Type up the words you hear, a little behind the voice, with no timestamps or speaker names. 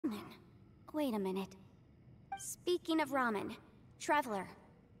Wait a minute. Speaking of ramen, Traveler,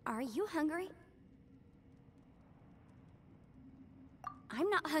 are you hungry? I'm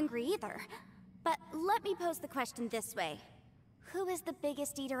not hungry either, but let me pose the question this way. Who is the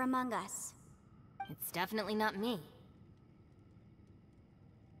biggest eater among us? It's definitely not me.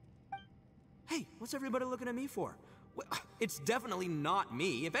 Hey, what's everybody looking at me for? It's definitely not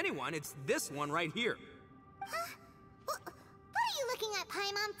me. If anyone, it's this one right here. Huh? What are you looking at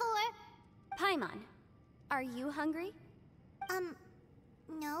Paimon for? Paimon, are you hungry?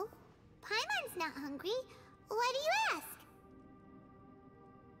 No. Paimon's not hungry. Why do you ask?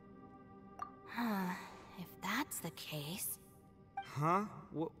 If that's the case... Huh?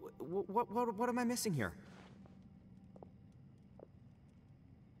 What am I missing here?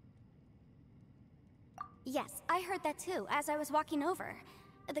 Yes, I heard that too, as I was walking over.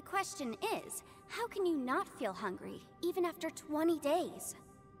 The question is, how can you not feel hungry, even after 20 days?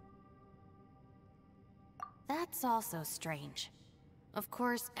 That's also strange. Of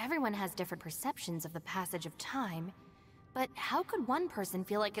course, everyone has different perceptions of the passage of time, but how could one person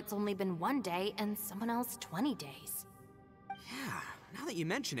feel like it's only been 1 day and someone else 20 days? Yeah, now that you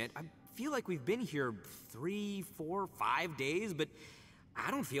mention it, I feel like we've been here 3, 4, 5 days, but I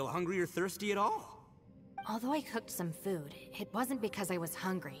don't feel hungry or thirsty at all. Although I cooked some food, it wasn't because I was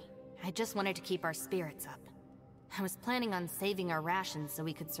hungry. I just wanted to keep our spirits up. I was planning on saving our rations so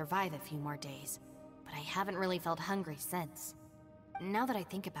we could survive a few more days, but I haven't really felt hungry since. Now that I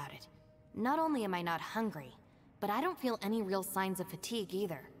think about it, not only am I not hungry, but I don't feel any real signs of fatigue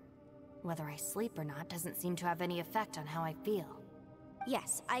either. Whether I sleep or not doesn't seem to have any effect on how I feel.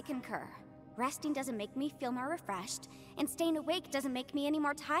 Yes, I concur. Resting doesn't make me feel more refreshed, and staying awake doesn't make me any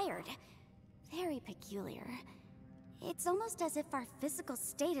more tired. Very peculiar. It's almost as if our physical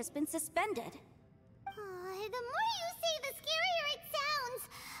state has been suspended. The more you say, the scarier it sounds.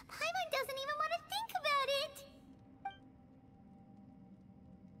 Paimon doesn't even want to think about it.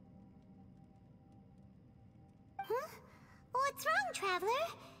 Huh? What's wrong, Traveler?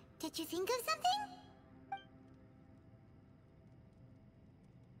 Did you think of something?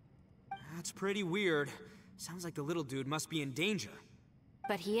 That's pretty weird. Sounds like the little dude must be in danger.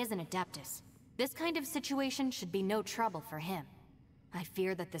 But he is an Adeptus. This kind of situation should be no trouble for him. I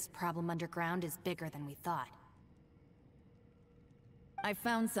fear that this problem underground is bigger than we thought. I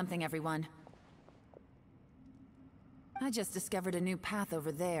found something, everyone. I just discovered a new path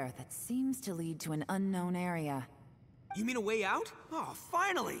over there that seems to lead to an unknown area. You mean a way out? Oh,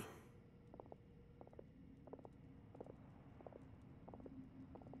 finally!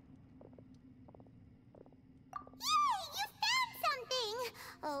 Yay! You found something!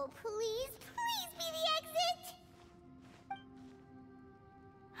 Oh, please be the exit!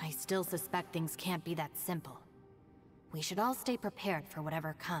 I still suspect things can't be that simple. We should all stay prepared for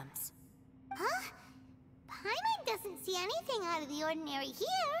whatever comes. Huh? Paimon doesn't see anything out of the ordinary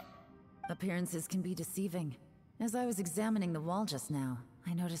here. Appearances can be deceiving. As I was examining the wall just now,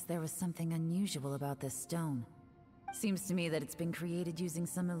 I noticed there was something unusual about this stone. Seems to me that it's been created using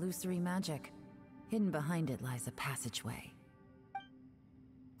some illusory magic. Hidden behind it lies a passageway.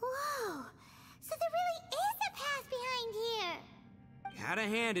 Whoa! So there really is a path behind here! Gotta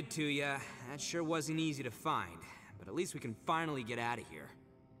hand it to ya. That sure wasn't easy to find. But at least we can finally get out of here.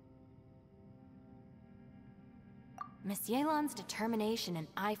 Miss Yelan's determination and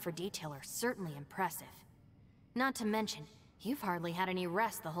eye for detail are certainly impressive. Not to mention, you've hardly had any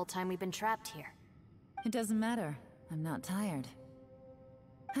rest the whole time we've been trapped here. It doesn't matter. I'm not tired.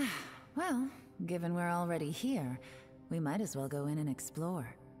 Well, given we're already here, we might as well go in and explore.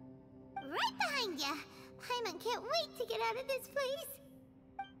 Right behind ya! Paimon can't wait to get out of this place!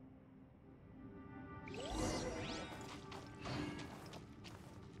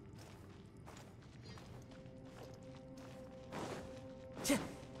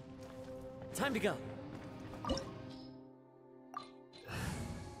 Time to go.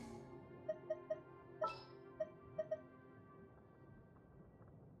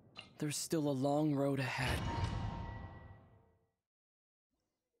 There's still a long road ahead.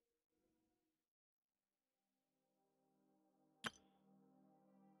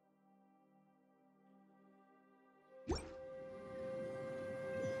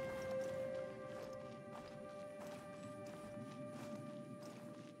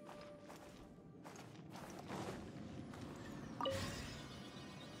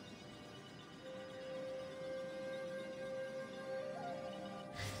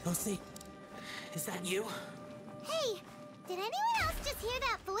 Lucy, is that you? Hey, did anyone else just hear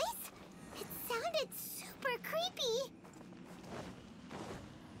that voice? It sounded super creepy.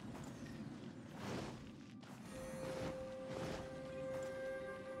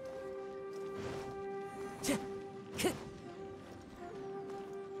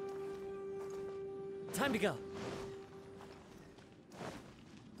 Time to go.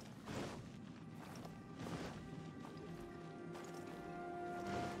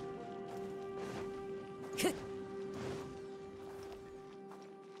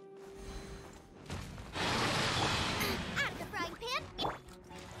 Out of the frying pan.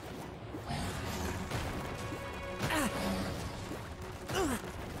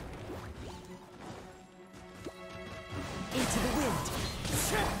 Into the wind.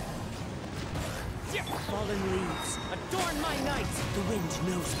 Fallen leaves, adorn my night. The wind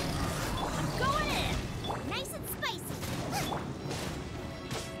knows me. I'm going in. Nice and spicy.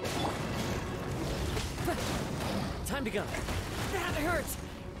 Time to go. That hurts.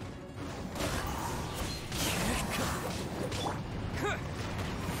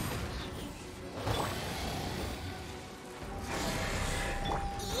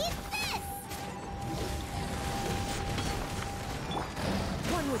 Eat this.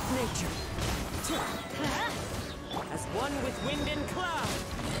 One with nature. As one with wind and cloud.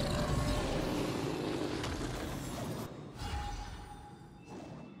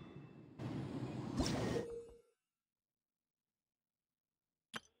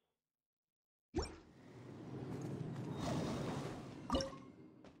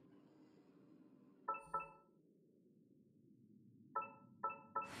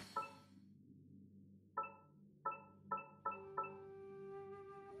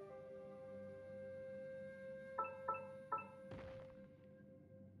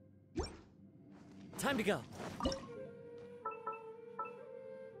 Time to go.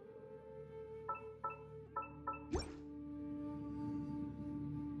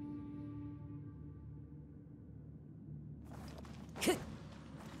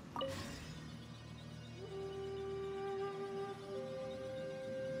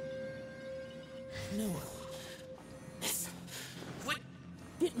 No. This would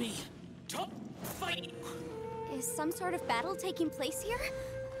hit me. Don't fight. Is some sort of battle taking place here?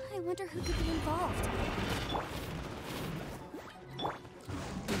 I wonder who could be involved.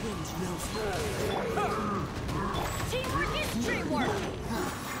 The wind knows me. Teamwork is dreamwork.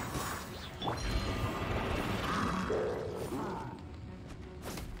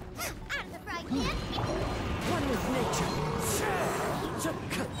 Out of the frying pan. One with nature.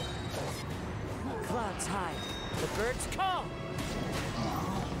 Clouds high. The birds call.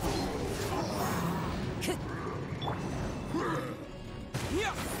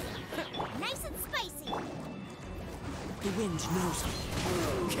 Nice and spicy. The wind knows me.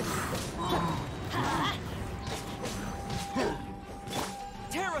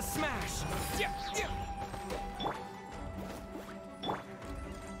 Terra Smash!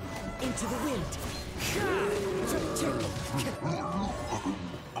 Into the wind.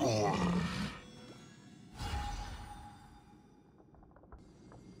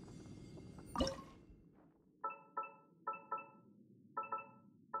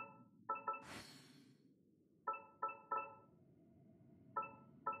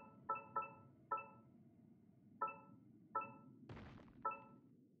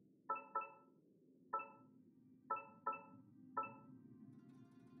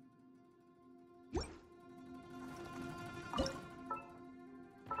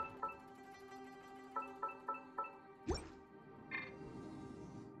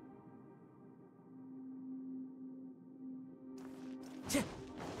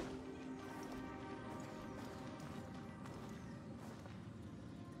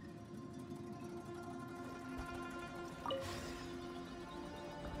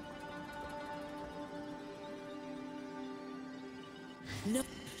 No.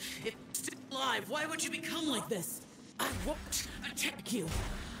 It's still alive. Why would you become like this? I won't attack you.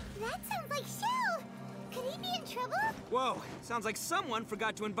 That sounds like Shell. Could he be in trouble? Whoa, sounds like someone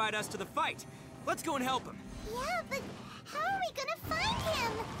forgot to invite us to the fight. Let's go and help him. Yeah, but how are we gonna find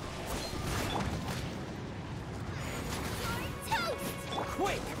him? You're toast!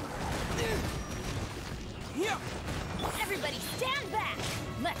 Quick! Yeah. Everybody stand back!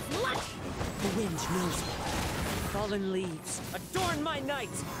 Let's launch! The wind knows me. Fallen leaves, adorn my night.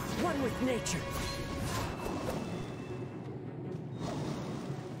 One with nature.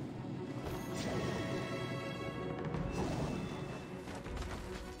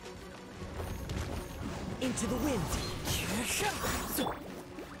 Into the wind.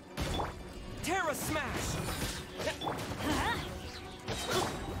 Terra Smash!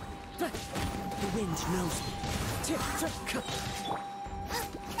 The wind knows me.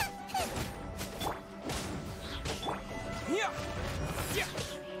 Yeah. Yeah.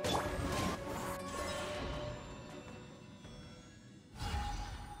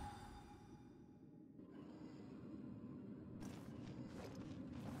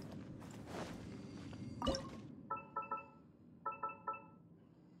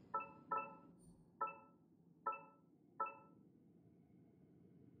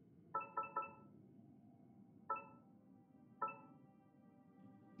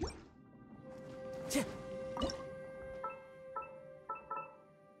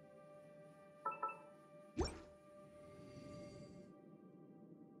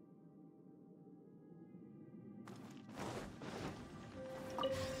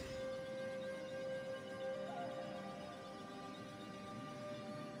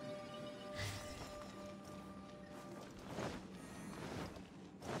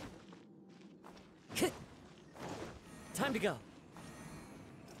 Time to go.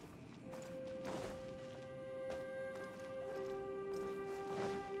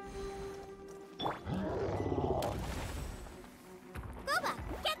 Boba,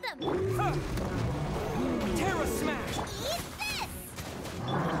 get them! Terra Smash! Eat this!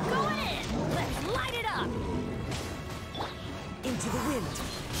 Go in! Let's light it up! Into the wind.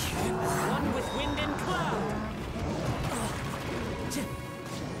 One with wind and cloud.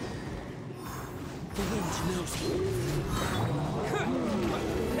 The wind knows me.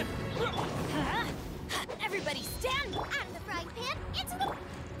 Everybody stand! Out of the frying pan, into the...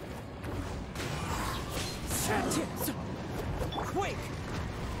 Quake!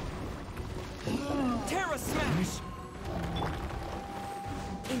 Terra Smash!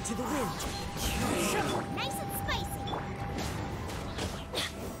 Into the wind. Nice and spicy!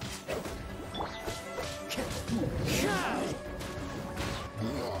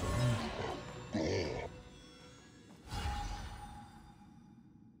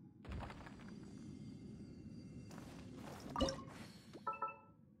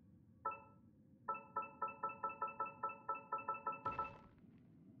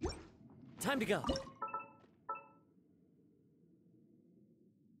 Time to go.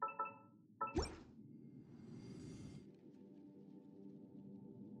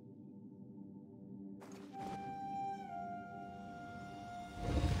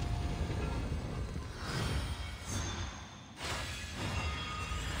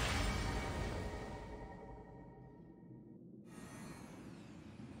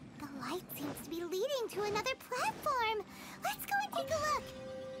 The light seems to be leading to another platform. Let's go and take a look.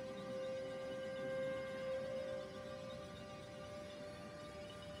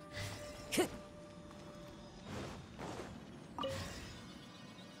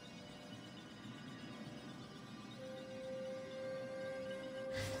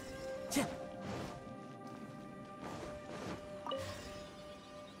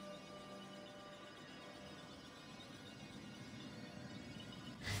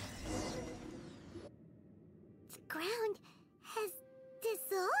 The ground has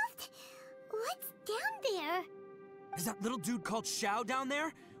dissolved? What's down there? Is that little dude called Xiao down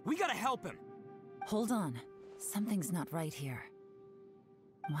there? We gotta help him. Hold on. Something's not right here.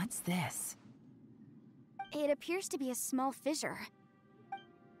 What's this? It appears to be a small fissure.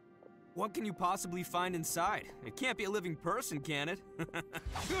 What can you possibly find inside? It can't be a living person, can it?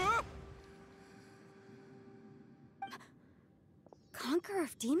 Conqueror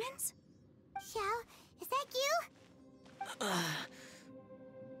of demons? Xiao, is that you?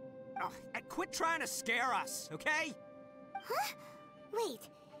 Oh, quit trying to scare us, okay? Huh? Wait,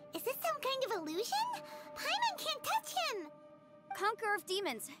 is this some kind of illusion? Paimon can't touch him! Conqueror of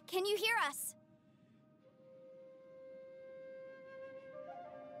demons, can you hear us?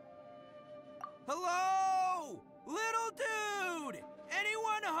 Hello? Little dude!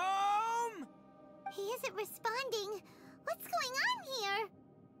 Anyone home? He isn't responding. What's going on here?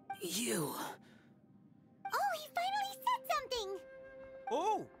 You. Oh, he finally said something!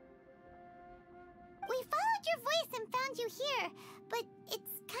 Oh! We followed your voice and found you here, but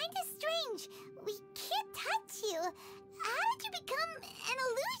it's kind of strange. We can't touch you. How did you become an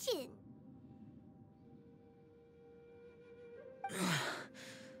illusion?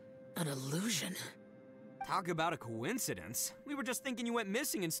 An illusion? Talk about a coincidence. We were just thinking you went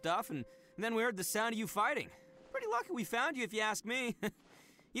missing and stuff, and then we heard the sound of you fighting. Pretty lucky we found you, if you ask me.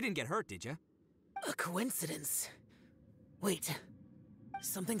 You didn't get hurt, did you? A coincidence? Wait.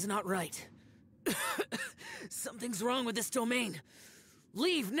 Something's not right. Something's wrong with this domain.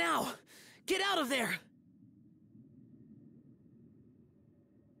 Leave now! Get out of there!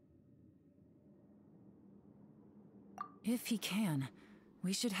 If he can,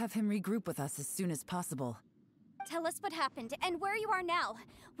 we should have him regroup with us as soon as possible. Tell us what happened and where you are now.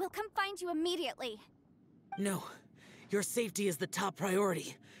 We'll come find you immediately. No. Your safety is the top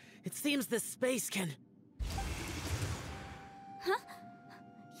priority. It seems this space can... Huh?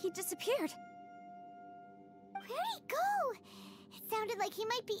 He disappeared. Where'd he go? It sounded like he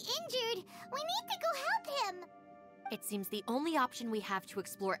might be injured. We need to go help him. It seems the only option we have to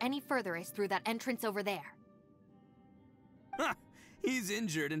explore any further is through that entrance over there. Huh. He's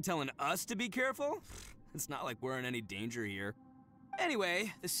injured and telling us to be careful? It's not like we're in any danger here.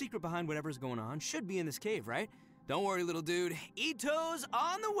 Anyway, the secret behind whatever's going on should be in this cave, right? Don't worry, little dude. Ito's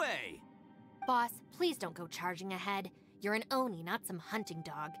on the way! Boss, please don't go charging ahead. You're an Oni, not some hunting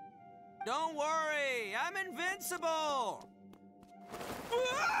dog. Don't worry, I'm invincible!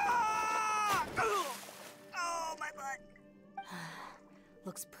 Ah! Oh, my butt!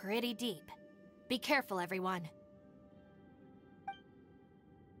 Looks pretty deep. Be careful, everyone.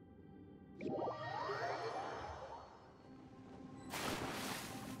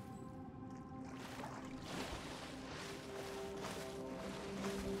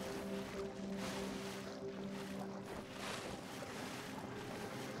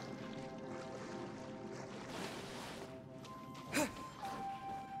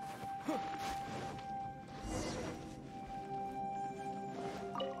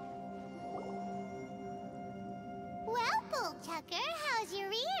 Well, Bullchucker, how's your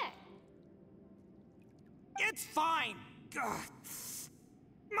ear? It's fine! Ugh.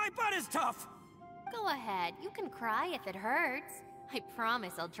 My butt is tough! Go ahead, you can cry if it hurts. I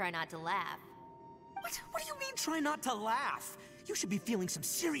promise I'll try not to laugh. What do you mean, try not to laugh? You should be feeling some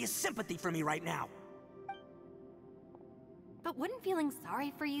serious sympathy for me right now. But wouldn't feeling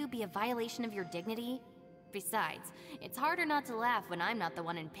sorry for you be a violation of your dignity? Besides, it's harder not to laugh when I'm not the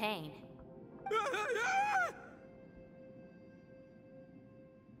one in pain.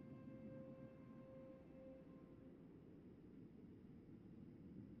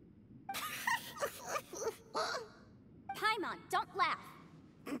 Paimon, don't laugh.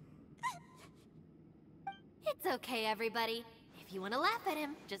 It's okay, everybody. If you want to laugh at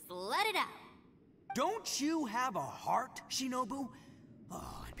him, just let it out. Don't you have a heart, Shinobu?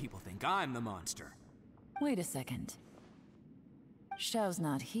 Oh, and people think I'm the monster. Wait a second. Xiao's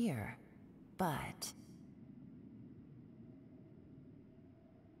not here, but...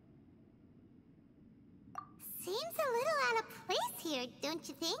 Seems a little out of place here, don't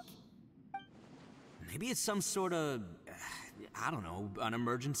you think? Maybe it's some sort of, I don't know, an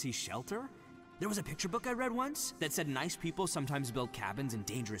emergency shelter? There was a picture book I read once that said nice people sometimes build cabins in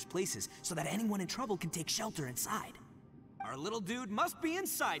dangerous places so that anyone in trouble can take shelter inside. Our little dude must be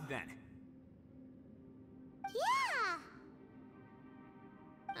inside then. Yeah!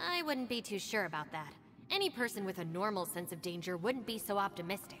 I wouldn't be too sure about that. Any person with a normal sense of danger wouldn't be so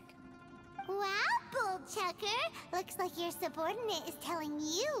optimistic. Wow, Bullchucker! Looks like your subordinate is telling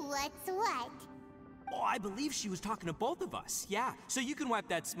you what's what. Oh, I believe she was talking to both of us. Yeah, so you can wipe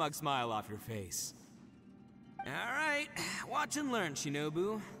that smug smile off your face. All right, watch and learn,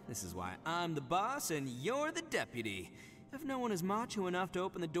 Shinobu. This is why I'm the boss and you're the deputy. If no one is macho enough to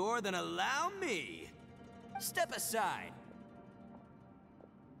open the door, then allow me. Step aside.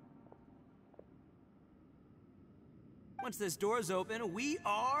 Once this door's open, we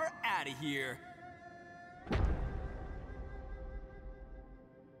are out of here.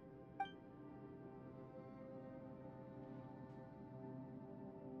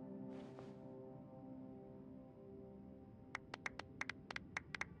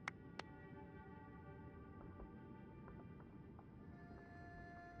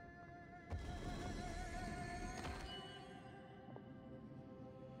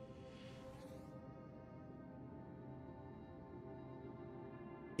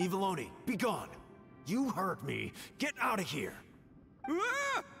 Eviloni, be gone! You heard me. Get out of here!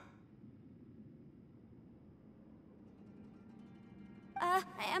 Ah!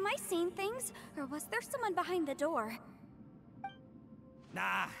 Am I seeing things? Or was there someone behind the door?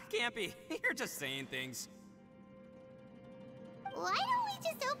 Nah, can't be. You're just saying things. Why don't we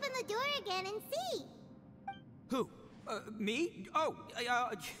just open the door again and see? Who? Me? Oh,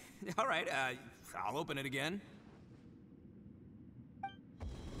 all right, I'll open it again.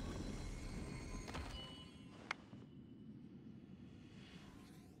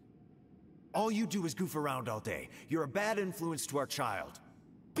 All you do is goof around all day. You're a bad influence to our child.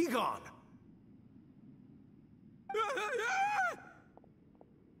 Be gone!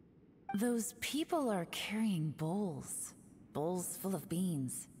 Those people are carrying bowls. Bowls full of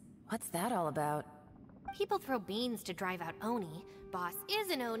beans. What's that all about? People throw beans to drive out Oni. Boss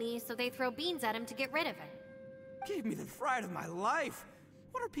is an Oni, so they throw beans at him to get rid of him. Gave me the fright of my life.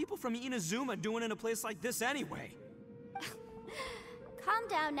 What are people from Inazuma doing in a place like this anyway? Calm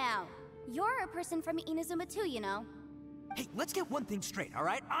down now. You're a person from Inazuma too, you know. Hey, let's get one thing straight, all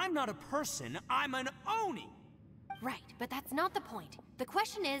right? I'm not a person, I'm an Oni! Right, but that's not the point. The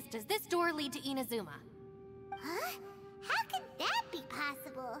question is, does this door lead to Inazuma? Huh? How could that be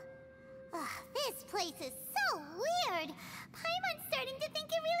possible? Ugh, this place is so weird. Paimon's starting to think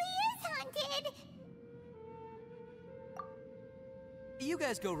it really is haunted. You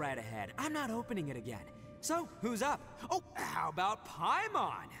guys go right ahead. I'm not opening it again. So, who's up? Oh, how about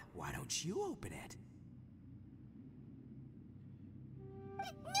Paimon? Why don't you open it? No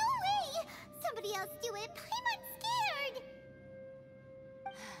way! Somebody else do it. Paimon's scared.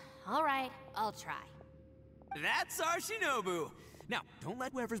 All right, I'll try. That's our Shinobu. Now, don't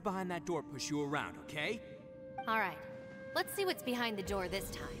let whoever's behind that door push you around, okay? All right, let's see what's behind the door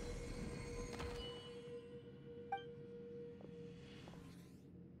this time.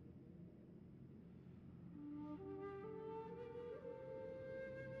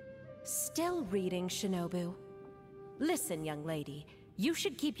 Still reading, Shinobu. Listen, young lady. You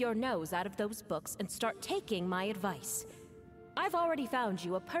should keep your nose out of those books and start taking my advice. I've already found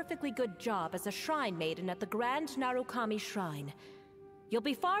you a perfectly good job as a shrine maiden at the Grand Narukami Shrine. You'll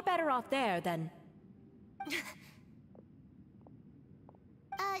be far better off there than...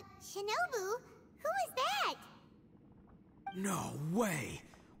 Shinobu? Who is that? No way!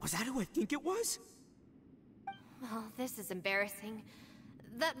 Was that who I think it was? Oh, this is embarrassing.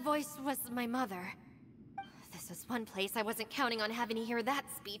 That voice was my mother. This was one place I wasn't counting on having to hear that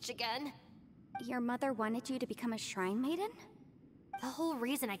speech again. Your mother wanted you to become a shrine maiden? The whole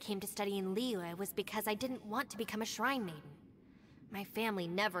reason I came to study in Liyue was because I didn't want to become a shrine maiden. My family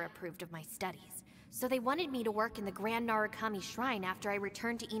never approved of my studies, so they wanted me to work in the Grand Narukami Shrine after I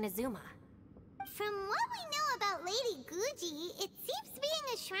returned to Inazuma. From what we know about Lady Guji, it seems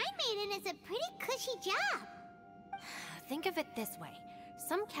being a shrine maiden is a pretty cushy job. Think of it this way.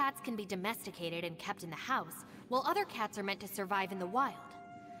 Some cats can be domesticated and kept in the house, while other cats are meant to survive in the wild.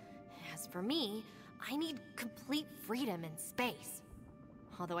 As for me, I need complete freedom and space.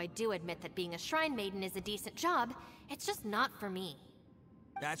 Although I do admit that being a shrine maiden is a decent job, it's just not for me.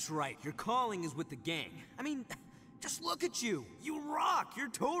 That's right, your calling is with the gang. I mean, just look at you. You rock, you're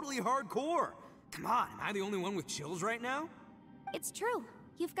totally hardcore. Come on, am I the only one with chills right now? It's true.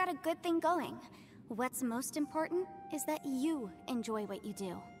 You've got a good thing going. What's most important is that you enjoy what you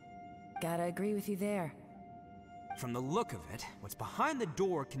do. Gotta agree with you there. From the look of it, what's behind the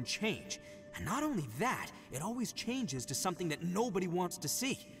door can change. And not only that, it always changes to something that nobody wants to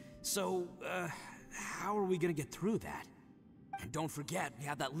see. So, how are we gonna get through that? And don't forget, we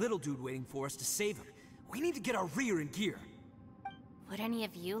have that little dude waiting for us to save him. We need to get our rear in gear. Would any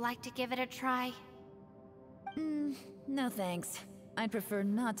of you like to give it a try? No thanks. I'd prefer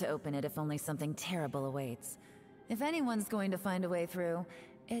not to open it if only something terrible awaits. If anyone's going to find a way through,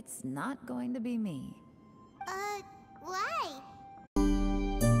 it's not going to be me.